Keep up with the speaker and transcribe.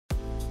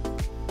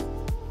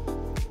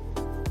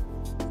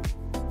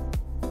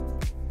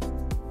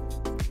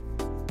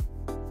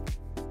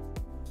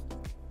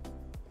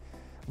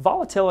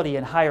Volatility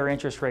and higher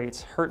interest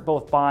rates hurt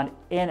both bond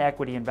and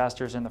equity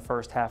investors in the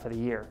first half of the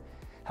year.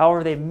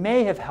 However, they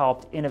may have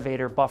helped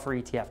Innovator buffer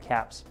ETF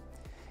caps.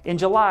 In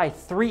July,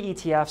 3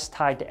 ETFs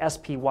tied to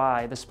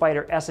SPY, the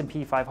Spider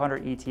S&P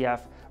 500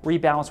 ETF,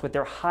 rebalanced with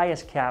their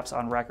highest caps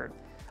on record.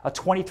 A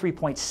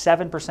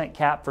 23.7%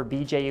 cap for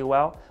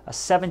BJUL, a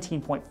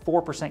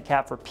 17.4%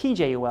 cap for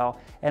PJUL,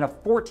 and a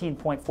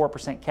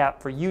 14.4% cap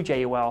for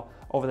UJUL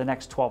over the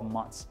next 12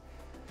 months.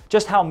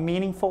 Just how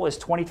meaningful is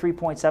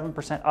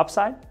 23.7%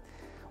 upside?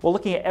 Well,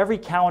 looking at every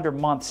calendar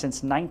month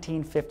since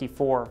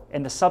 1954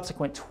 and the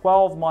subsequent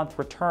 12-month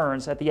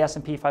returns that the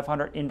S&P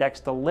 500 index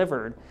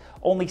delivered,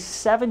 only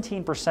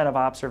 17% of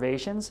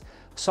observations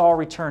saw a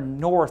return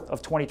north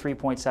of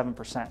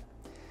 23.7%.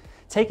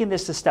 Taking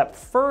this a step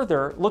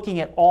further,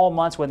 looking at all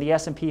months when the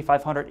S&P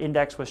 500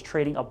 index was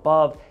trading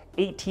above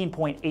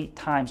 18.8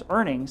 times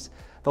earnings,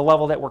 the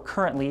level that we're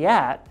currently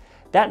at,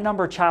 that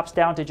number chops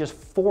down to just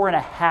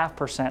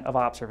 4.5% of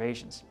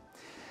observations.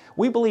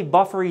 We believe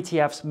buffer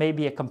ETFs may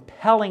be a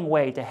compelling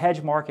way to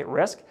hedge market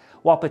risk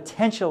while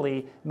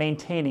potentially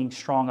maintaining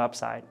strong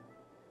upside.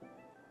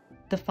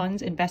 The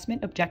fund's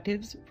investment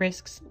objectives,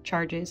 risks,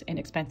 charges, and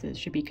expenses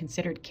should be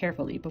considered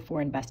carefully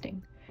before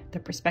investing. The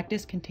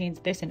prospectus contains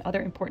this and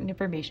other important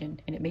information,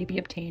 and it may be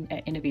obtained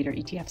at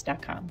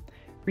innovatoretfs.com.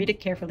 Read it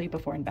carefully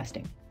before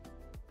investing.